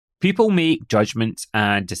People make judgments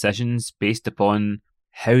and decisions based upon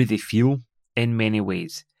how they feel in many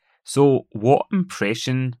ways. So, what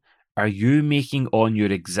impression are you making on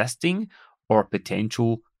your existing or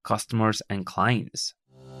potential customers and clients?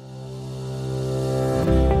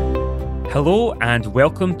 Hello and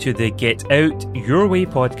welcome to the Get Out Your Way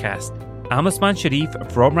podcast. I'm Usman Sharif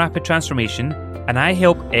from Rapid Transformation, and I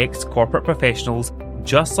help ex-corporate professionals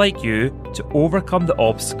just like you to overcome the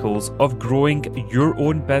obstacles of growing your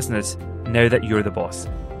own business now that you're the boss.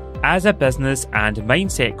 As a business and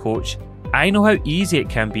mindset coach, I know how easy it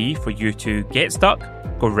can be for you to get stuck,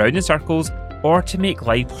 go round in circles, or to make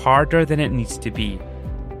life harder than it needs to be.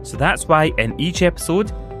 So that's why in each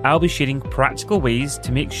episode, I'll be sharing practical ways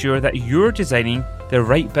to make sure that you're designing the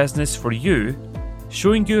right business for you,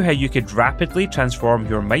 showing you how you could rapidly transform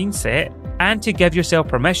your mindset and to give yourself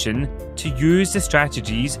permission to use the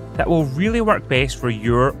strategies that will really work best for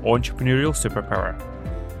your entrepreneurial superpower.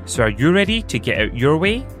 So are you ready to get out your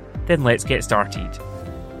way? Then let's get started.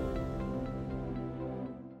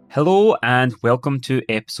 Hello and welcome to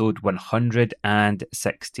episode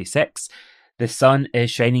 166. The sun is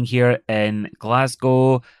shining here in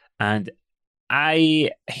Glasgow, and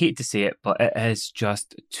I hate to say it, but it is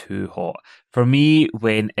just too hot. For me,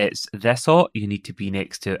 when it's this hot, you need to be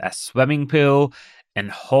next to a swimming pool in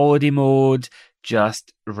holiday mode,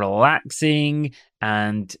 just relaxing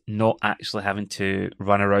and not actually having to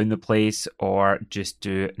run around the place or just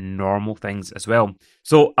do normal things as well.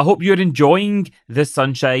 So I hope you're enjoying the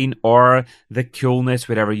sunshine or the coolness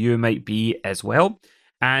wherever you might be as well.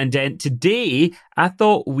 And today, I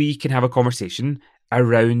thought we can have a conversation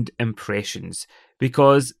around impressions,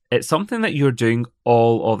 because it's something that you're doing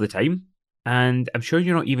all of the time, and I'm sure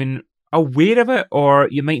you're not even aware of it, or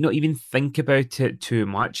you might not even think about it too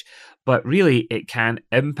much, but really it can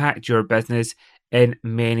impact your business in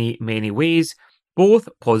many, many ways, both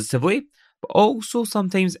positively, but also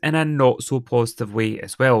sometimes in a not so positive way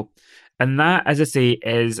as well. And that, as I say,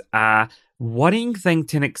 is a worrying thing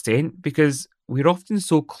to an extent, because we're often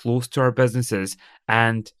so close to our businesses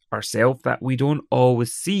and ourselves that we don't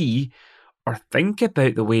always see or think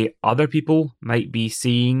about the way other people might be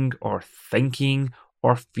seeing or thinking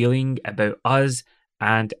or feeling about us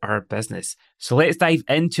and our business. So let's dive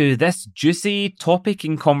into this juicy topic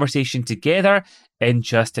and conversation together in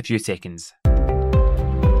just a few seconds.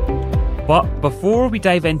 But before we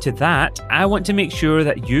dive into that, I want to make sure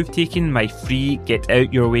that you've taken my free Get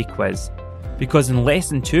Out Your Way quiz, because in less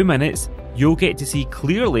than 2 minutes, you'll get to see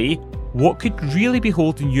clearly what could really be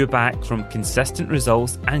holding you back from consistent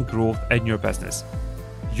results and growth in your business.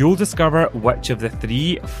 You'll discover which of the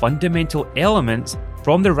 3 fundamental elements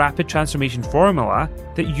from the Rapid Transformation formula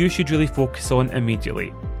that you should really focus on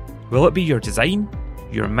immediately. Will it be your design,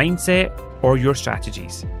 your mindset, or your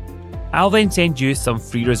strategies? I'll then send you some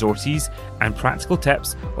free resources and practical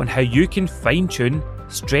tips on how you can fine-tune,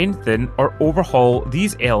 strengthen, or overhaul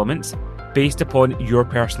these elements based upon your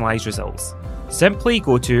personalised results. Simply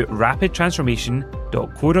go to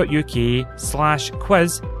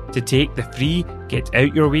rapidtransformation.co.uk/quiz to take the free Get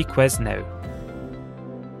Out Your Way quiz now.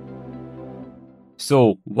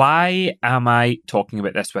 So, why am I talking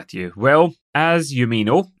about this with you? Well, as you may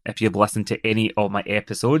know, if you've listened to any of my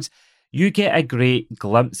episodes, you get a great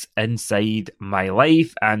glimpse inside my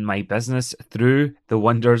life and my business through the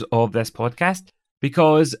wonders of this podcast,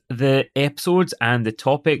 because the episodes and the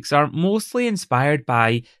topics are mostly inspired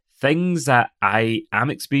by things that I am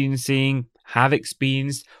experiencing, have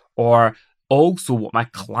experienced, or also what my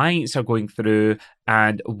clients are going through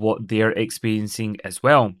and what they're experiencing as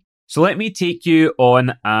well. So let me take you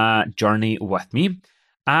on a journey with me.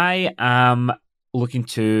 I am looking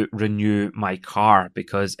to renew my car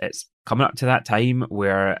because it's coming up to that time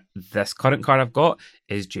where this current car I've got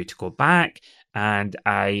is due to go back. And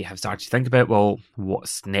I have started to think about, well,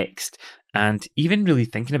 what's next? And even really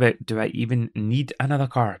thinking about, do I even need another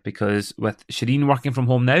car? Because with Shireen working from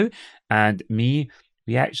home now and me,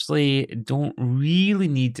 we actually don't really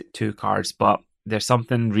need 2 cars. But there's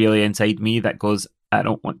something really inside me that goes, I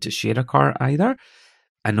don't want to share a car either.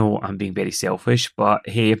 I know I'm being very selfish, but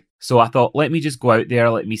hey. So I thought, let me just go out there,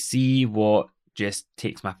 let me see what just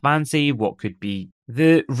takes my fancy, what could be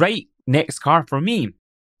the right next car for me.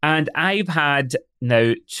 And I've had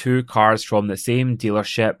now 2 cars from the same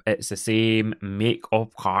dealership. It's the same make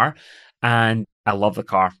of car, and I love the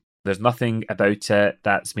car. There's nothing about it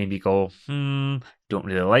that's made me go, don't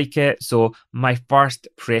really like it. So my first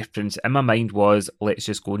preference in my mind was, let's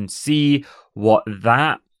just go and see what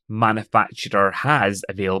that manufacturer has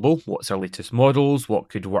available. What's their latest models? What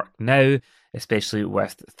could work now, especially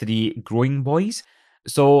with 3 growing boys?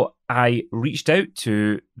 So I reached out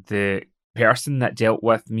to the person that dealt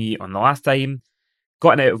with me on the last time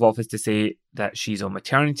got an out of office to say that she's on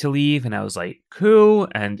maternity leave. And I was like, cool.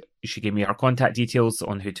 And she gave me her contact details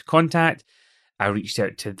on who to contact. I reached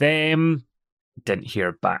out to them, didn't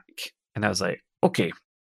hear back. And I was like, okay.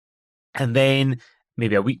 And then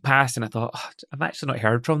maybe a week passed and I thought, I've actually not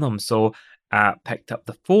heard from them. So I picked up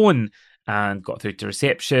the phone and got through to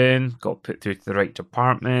reception, got put through to the right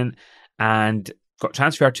department and got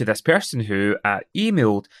transferred to this person who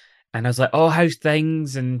emailed. And I was like, oh, how's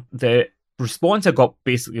things? And the response I got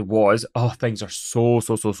basically was, oh, things are so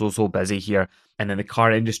busy here. And in the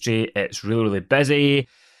car industry, it's really, really busy.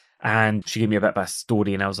 And she gave me a bit of a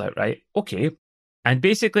story and I was like, right, okay. And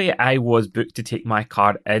basically I was booked to take my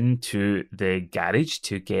car into the garage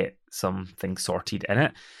to get something sorted in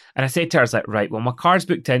it. And I said to her, I was like, right, well, my car's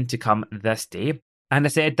booked in to come this day. And I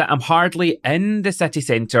said that I'm hardly in the city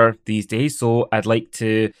centre these days, so I'd like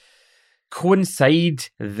to coincide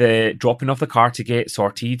the dropping off the car to get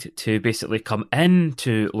sorted to basically come in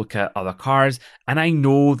to look at other cars. And I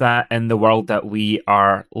know that in the world that we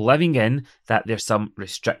are living in, that there's some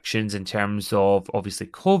restrictions in terms of obviously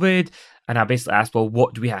COVID. And I basically asked, well,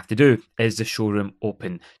 what do we have to do? Is the showroom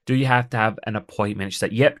open? Do you have to have an appointment? She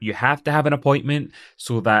said, yep, you have to have an appointment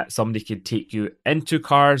so that somebody can take you into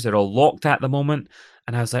cars. They're all locked at the moment.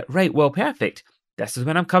 And I was like, right, well, perfect. This is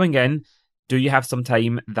when I'm coming in. Do you have some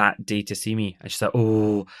time that day to see me? And she said,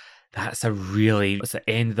 oh, it's the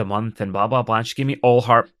end of the month and blah, blah, blah. And she gave me all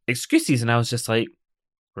her excuses. And I was just like,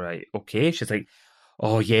 right, okay. She's like,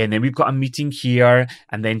 oh yeah, and then we've got a meeting here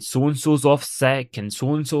and then so-and-so's off sick and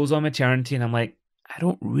so-and-so's on maternity. And I'm like, I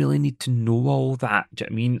don't really need to know all that. Do you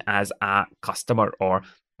know what I mean? As a customer or,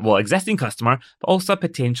 well, existing customer, but also a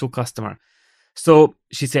potential customer. So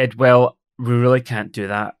she said, well, we really can't do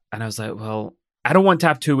that. And I was like, well, I don't want to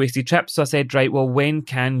have two wasted trips. So I said, right, well, when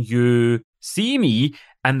can you see me?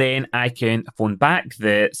 And then I can phone back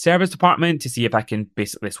the service department to see if I can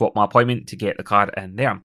basically swap my appointment to get the car in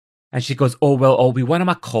there. And she goes, oh, well, I'll be one of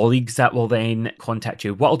my colleagues that will then contact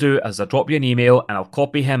you. What I'll do is I'll drop you an email and I'll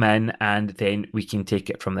copy him in and then we can take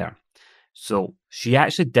it from there. So she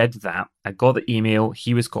actually did that. I got the email,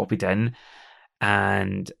 he was copied in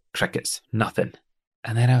and crickets, nothing.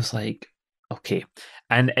 And then I was like, okay.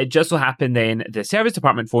 And it just so happened then the service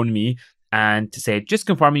department phoned me and said, just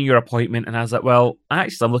confirming your appointment. And I was like, well,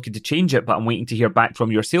 actually, I'm looking to change it, but I'm waiting to hear back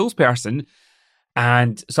from your salesperson.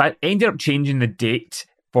 And so I ended up changing the date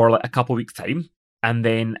for like a couple of weeks' time. And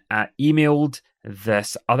then I emailed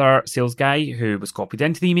this other sales guy who was copied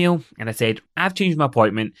into the email. And I said, I've changed my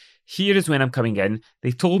appointment. Here is when I'm coming in.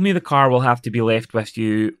 They've told me the car will have to be left with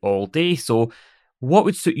you all day. So what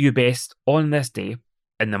would suit you best on this day?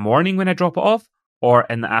 In the morning when I drop it off or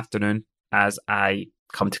in the afternoon as I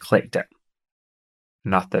come to collect it?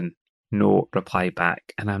 Nothing. No reply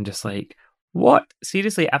back. And I'm just like, what?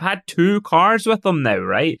 Seriously, I've had 2 cars with them now,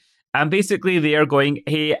 right? And basically they're going,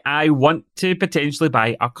 hey, I want to potentially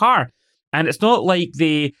buy a car. And it's not like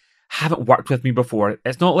they haven't worked with me before.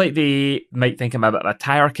 It's not like they might think I'm a bit of a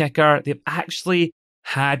tire kicker. They've actually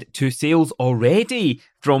had 2 sales already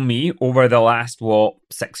from me over the last,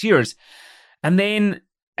 6 years. And then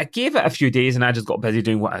I gave it a few days and I just got busy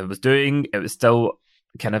doing what I was doing. It was still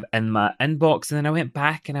kind of in my inbox. And then I went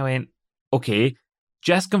back and I went, okay,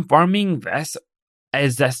 just confirming this.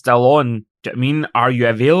 Is this still on? Do you know what I mean? Are you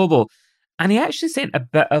available? And he actually sent a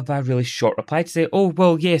bit of a really short reply to say, oh,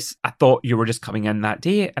 well, yes, I thought you were just coming in that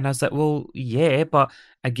day. And I was like, well, yeah, but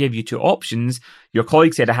I gave you 2 options. Your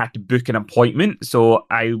colleague said I had to book an appointment. So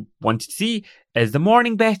I wanted to see, is the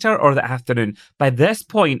morning better or the afternoon? By this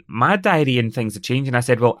point, my diary and things have changed. And I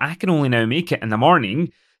said, well, I can only now make it in the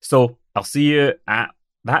morning. So I'll see you at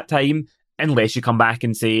that time unless you come back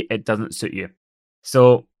and say it doesn't suit you.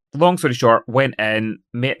 So long story short, went in,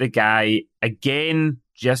 met the guy again,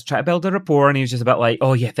 just try to build a rapport. And he was just a bit like,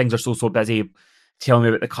 oh yeah, things are so busy. Telling me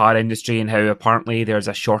about the car industry and how apparently there's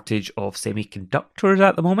a shortage of semiconductors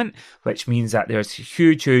at the moment, which means that there's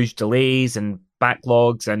huge delays and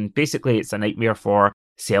backlogs. And basically it's a nightmare for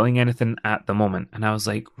selling anything at the moment. And I was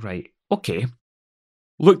like, right, okay.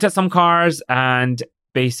 Looked at some cars and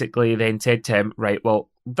basically then said to him, right, well,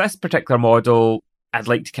 this particular model, I'd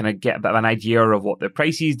like to kind of get a bit of an idea of what the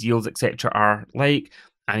prices, deals, etc. are like.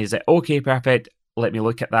 And he's like, okay, perfect. Let me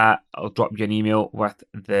look at that. I'll drop you an email with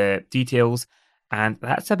the details. And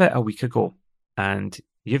that's about a week ago. And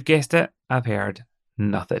you've guessed it, I've heard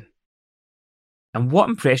nothing. And what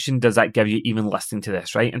impression does that give you even listening to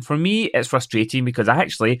this, right? And for me, it's frustrating because I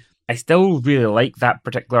still really like that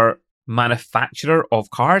particular manufacturer of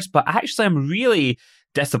cars, but actually I'm really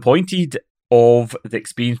disappointed of the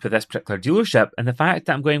experience with this particular dealership and the fact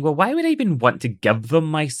that I'm going, well, why would I even want to give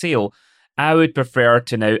them my sale I would prefer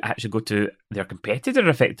to now actually go to their competitor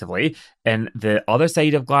effectively in the other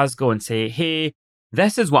side of Glasgow and say, hey,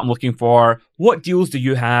 this is what I'm looking for. What deals do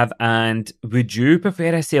you have? And would you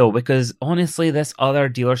prefer a sale? Because honestly, this other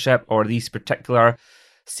dealership or these particular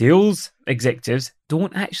sales executives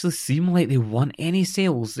don't actually seem like they want any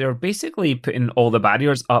sales. They're basically putting all the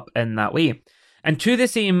barriers up in that way. And to the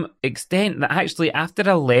same extent that actually after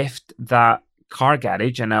I left that car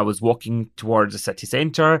garage and I was walking towards the city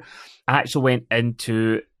centre, I actually went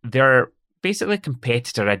into their basically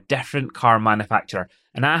competitor, a different car manufacturer.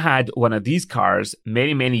 And I had one of these cars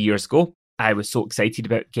many, many years ago. I was so excited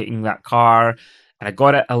about getting that car and I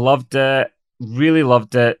got it. I loved it, really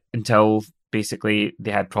loved it until basically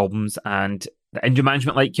they had problems and the engine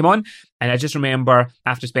management light came on. And I just remember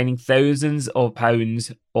after spending thousands of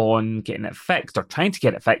pounds on getting it fixed or trying to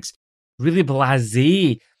get it fixed, really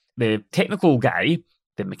blasé, the technical guy,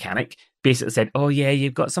 the mechanic, basically said, oh yeah,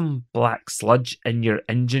 you've got some black sludge in your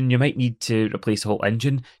engine. You might need to replace the whole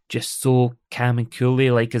engine. Just so calm and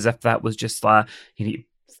coolly, like as if that was just you need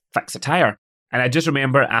to fix a tyre. And I just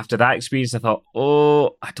remember after that experience, I thought,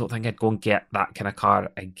 oh, I don't think I'd go and get that kind of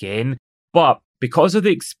car again. But because of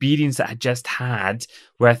the experience that I just had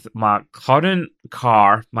with my current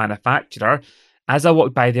car manufacturer, as I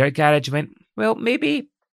walked by their garage, I went, well, maybe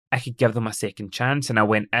I could give them a second chance. And I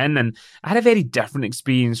went in and I had a very different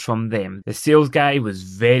experience from them. The sales guy was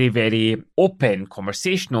very, very open,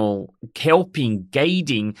 conversational, helping,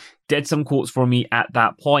 guiding, did some quotes for me at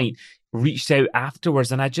that point, reached out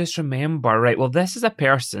afterwards. And I just remember, right, well, this is a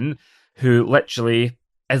person who literally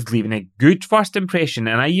is leaving a good first impression.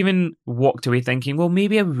 And I even walked away thinking, well,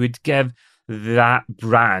 maybe I would give that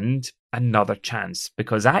brand another chance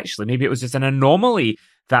because actually maybe it was just an anomaly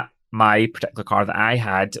that my particular car that I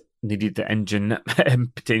had needed the engine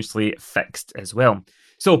potentially fixed as well.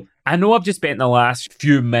 So I know I've just spent the last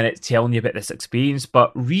few minutes telling you about this experience,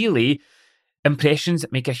 but really impressions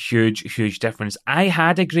make a huge, huge difference. I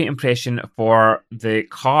had a great impression for the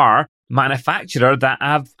car manufacturer that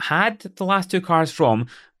I've had the last two cars from,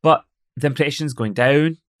 but the impression's going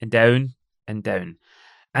down and down and down.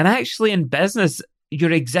 And actually in business,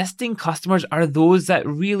 your existing customers are those that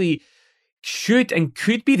really should and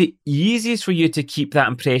could be the easiest for you to keep that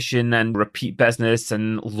impression and repeat business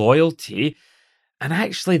and loyalty. And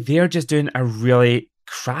actually, they're just doing a really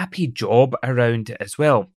crappy job around it as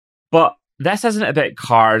well. But this isn't about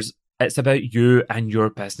cars. It's about you and your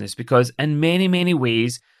business because in many, many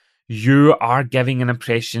ways, you are giving an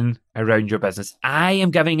impression around your business. I am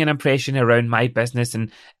giving an impression around my business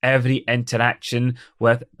and every interaction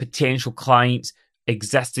with potential clients,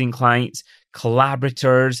 existing clients,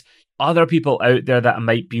 collaborators, other people out there that I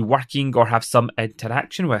might be working or have some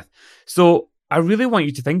interaction with. So I really want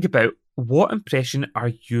you to think about what impression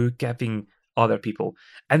are you giving other people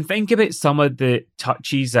and think about some of the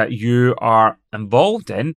touches that you are involved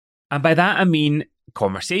in. And by that, I mean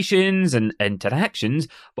conversations and interactions,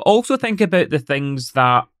 but also think about the things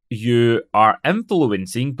that you are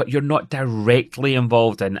influencing, but you're not directly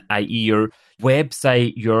involved in, i.e. your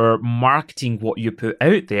website, your marketing, what you put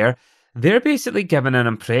out there. They're basically giving an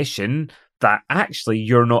impression that actually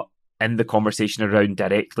you're not in the conversation around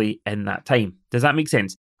directly in that time. Does that make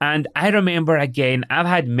sense? And I remember, again, I've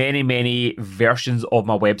had many, many versions of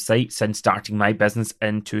my website since starting my business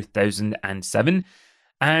in 2007.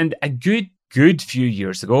 And a good few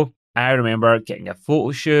years ago, I remember getting a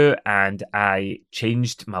photo shoot and I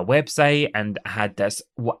changed my website and I had this,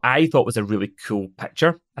 what I thought was a really cool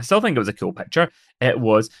picture. I still think it was a cool picture. It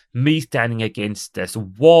was me standing against this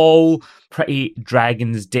wall, pretty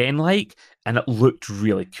Dragon's Den-like, and it looked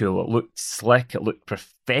really cool. It looked slick, it looked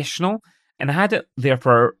professional, and I had it there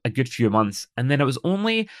for a good few months. And then it was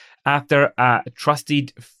only after a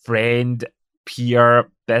trusted friend, peer,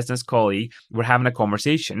 business colleague were having a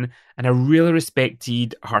conversation, and I really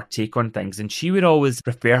respected her take on things, and she would always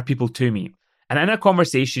refer people to me. And in a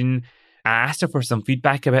conversation, I asked her for some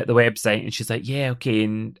feedback about the website, and she's like, yeah, okay.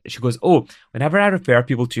 And she goes, oh, whenever I refer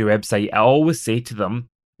people to your website, I always say to them,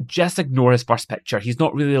 just ignore his first picture. He's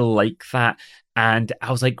not really like that. And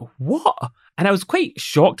I was like, what? And I was quite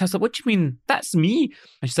shocked. I was like, what do you mean? That's me.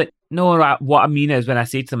 And she's like, no, what I mean is when I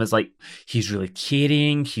say to them is like, he's really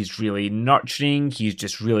caring, he's really nurturing, he's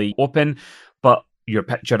just really open. But your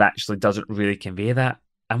picture actually doesn't really convey that.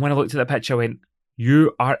 And when I looked at the picture, I went,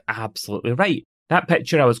 you are absolutely right. That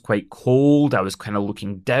picture, I was quite cold. I was kind of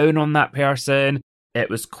looking down on that person. It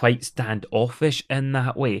was quite standoffish in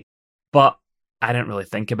that way. But I didn't really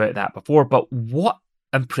think about that before. But what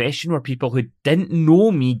impression were people who didn't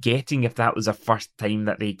know me getting if that was the first time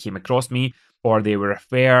that they came across me? or they were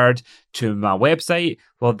referred to my website,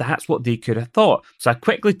 well, that's what they could have thought. So I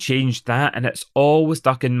quickly changed that, and it's always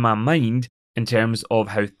stuck in my mind in terms of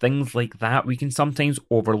how things like that we can sometimes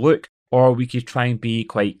overlook, or we could try and be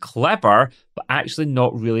quite clever, but actually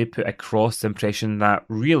not really put across the impression that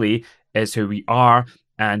really is who we are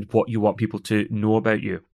and what you want people to know about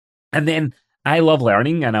you. And then I love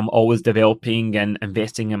learning, and I'm always developing and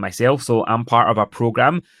investing in myself. So I'm part of a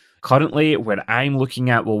program currently where I'm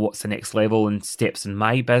looking at, well, what's the next level and steps in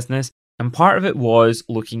my business? And part of it was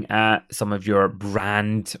looking at some of your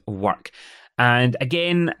brand work. And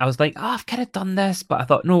again, I was like, I've kind of done this, but I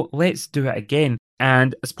thought, no, let's do it again.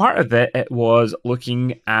 And as part of it, it was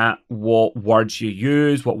looking at what words you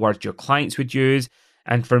use, what words your clients would use.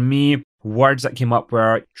 And for me, words that came up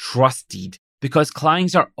were trusted, because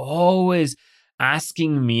clients are always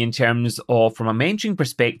asking me in terms of, from a mentoring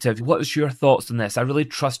perspective, what's your thoughts on this? I really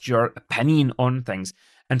trust your opinion on things.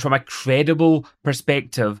 And from a credible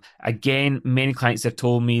perspective, again, many clients have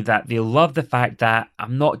told me that they love the fact that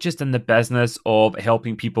I'm not just in the business of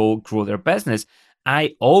helping people grow their business.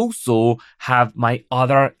 I also have my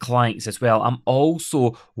other clients as well. I'm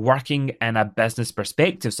also working in a business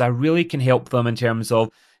perspective. So I really can help them in terms of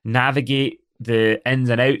navigate the ins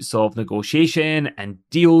and outs of negotiation and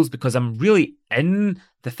deals, because I'm really in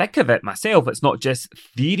the thick of it myself. It's not just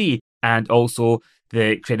theory, and also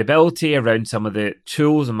the credibility around some of the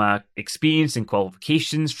tools and my experience and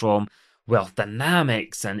qualifications from Wealth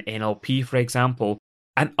Dynamics and NLP, for example.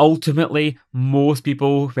 And ultimately, most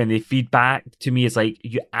people, when they feed back to me, is like,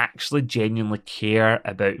 you actually genuinely care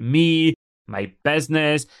about me, my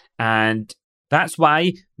business. And that's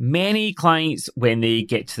why many clients, when they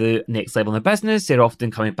get to the next level in the business, they're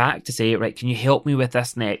often coming back to say, right, can you help me with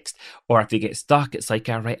this next? Or if they get stuck, it's like,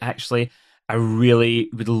 right, actually, I really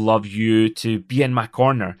would love you to be in my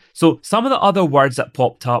corner. So some of the other words that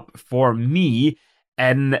popped up for me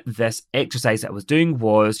in this exercise that I was doing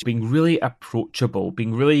was being really approachable,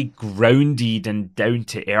 being really grounded and down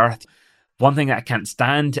to earth. One thing that I can't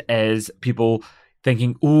stand is people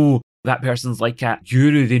thinking, oh, that person's like a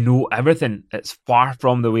guru, they know everything. It's far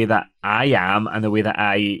from the way that I am and the way that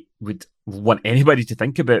I would want anybody to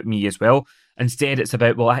think about me as well. Instead, it's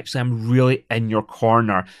about, well, actually, I'm really in your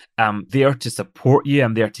corner. I'm there to support you.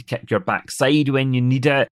 I'm there to kick your backside when you need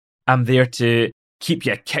it. I'm there to keep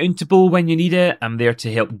you accountable when you need it. I'm there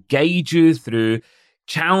to help guide you through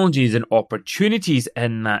challenges and opportunities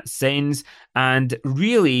in that sense, and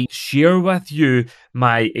really share with you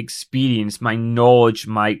my experience, my knowledge,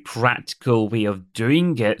 my practical way of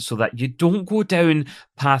doing it, so that you don't go down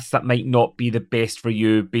paths that might not be the best for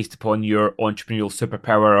you based upon your entrepreneurial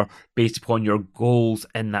superpower or based upon your goals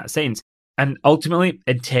in that sense. And ultimately,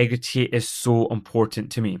 integrity is so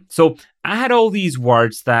important to me. So I had all these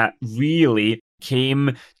words that really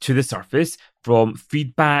came to the surface from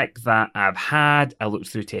feedback that I've had. I looked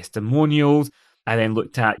through testimonials. I then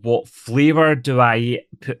looked at what flavor do I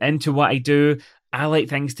put into what I do. I like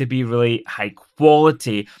things to be really high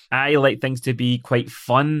quality. I like things to be quite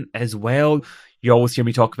fun as well. You always hear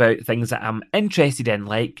me talk about things that I'm interested in,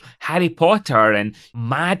 like Harry Potter and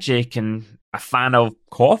magic, and a fan of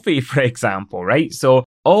coffee, for example, right? So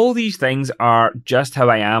all these things are just how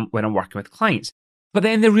I am when I'm working with clients. But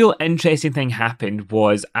then the real interesting thing happened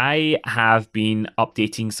was I have been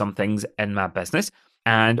updating some things in my business.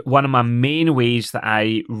 And one of my main ways that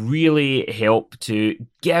I really help to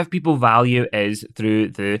give people value is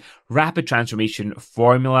through the Rapid Transformation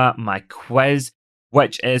Formula, my quiz,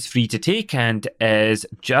 which is free to take and is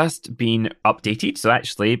just being updated. So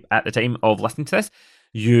actually, at the time of listening to this,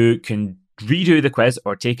 you can redo the quiz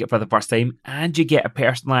or take it for the first time, and you get a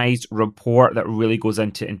personalized report that really goes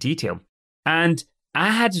into it in detail. And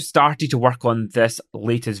I had started to work on this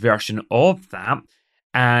latest version of that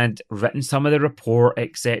and written some of the report,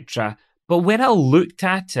 etc. But when I looked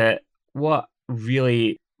at it, what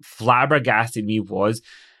really flabbergasted me was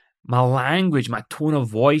my language, my tone of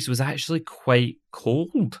voice was actually quite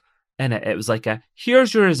cold in it. It was like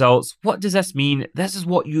here's your results. What does this mean? This is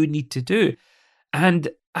what you need to do. And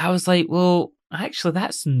I was like, well, actually,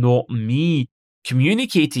 that's not me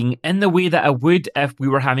communicating in the way that I would if we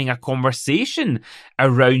were having a conversation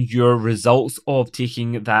around your results of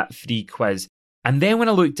taking that free quiz. And then when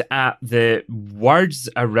I looked at the words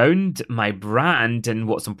around my brand and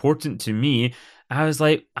what's important to me, I was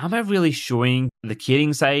like, am I really showing the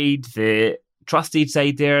caring side, the trusted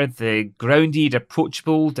side there, the grounded,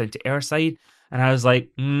 approachable, down to earth side? And I was like,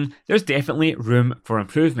 there's definitely room for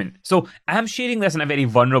improvement. So I'm sharing this in a very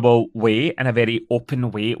vulnerable way and a very open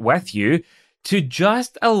way with you, to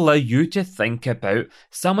just allow you to think about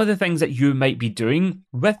some of the things that you might be doing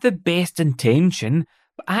with the best intention,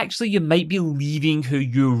 but actually you might be leaving who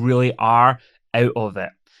you really are out of it.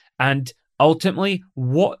 And ultimately,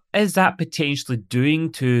 what is that potentially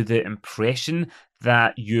doing to the impression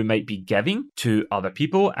that you might be giving to other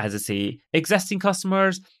people, as I say, existing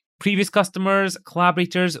customers, previous customers,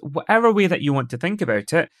 collaborators, whatever way that you want to think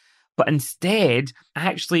about it. But instead,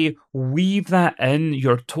 actually weave that in,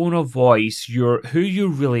 your tone of voice, who you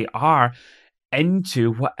really are,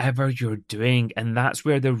 into whatever you're doing. And that's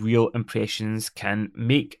where the real impressions can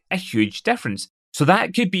make a huge difference. So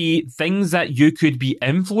that could be things that you could be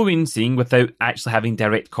influencing without actually having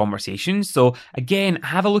direct conversations. So again,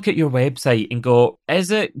 have a look at your website and go,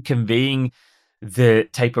 is it conveying the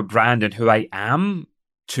type of brand and who I am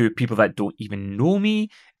to people that don't even know me?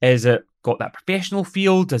 Is it got that professional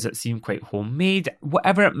feel? Does it seem quite homemade?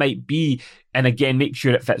 Whatever it might be. And again, make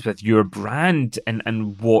sure it fits with your brand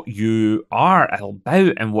and what you are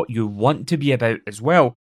about and what you want to be about as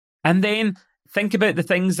well. And then think about the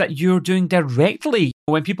things that you're doing directly.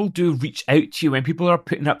 When people do reach out to you, when people are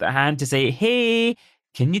putting up their hand to say, hey,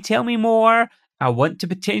 can you tell me more? I want to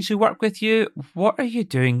potentially work with you. What are you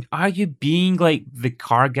doing? Are you being like the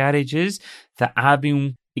car garages that I've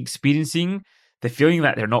been experiencing? The feeling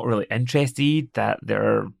that they're not really interested, that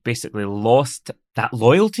they're basically lost that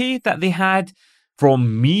loyalty that they had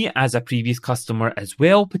from me as a previous customer as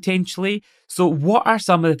well, potentially. So what are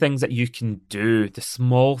some of the things that you can do, the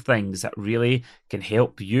small things that really can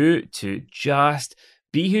help you to just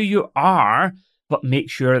be who you are, but make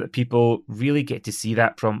sure that people really get to see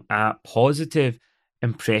that from a positive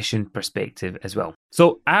impression perspective as well.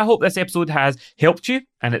 So I hope this episode has helped you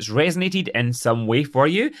and it's resonated in some way for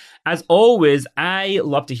you. As always, I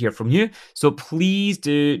love to hear from you. So please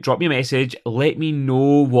do drop me a message. Let me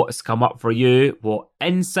know what's come up for you, what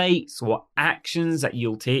insights, what actions that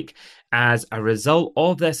you'll take as a result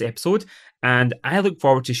of this episode. And I look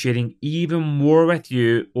forward to sharing even more with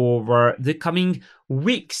you over the coming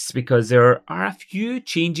weeks, because there are a few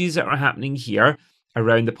changes that are happening here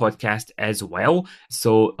around the podcast as well.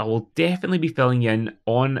 So I will definitely be filling you in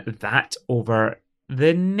on that over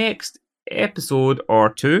the next episode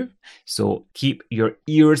or two. So keep your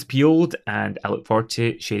ears peeled, and I look forward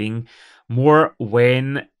to sharing more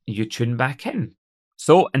when you tune back in.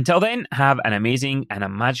 So until then, have an amazing and a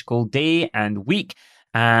magical day and week,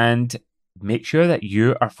 and make sure that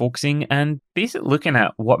you are focusing and basically looking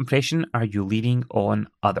at what impression are you leaving on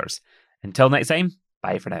others. Until next time,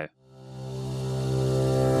 bye for now.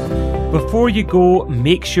 Before you go,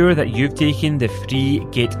 make sure that you've taken the free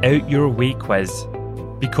Get Out Your Way quiz,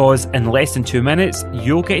 because in less than 2 minutes,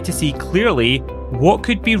 you'll get to see clearly what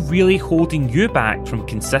could be really holding you back from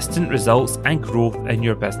consistent results and growth in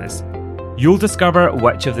your business. You'll discover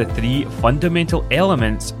which of the 3 fundamental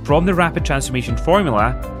elements from the Rapid Transformation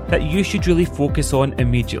Formula that you should really focus on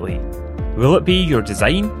immediately. Will it be your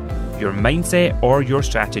design, your mindset, or your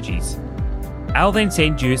strategies? I'll then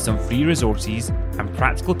send you some free resources and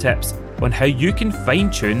practical tips on how you can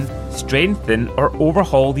fine-tune, strengthen, or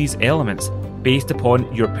overhaul these elements based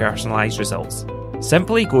upon your personalised results.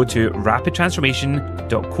 Simply go to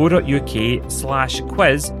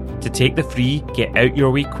rapidtransformation.co.uk/quiz to take the free Get Out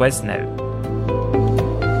Your Way quiz now.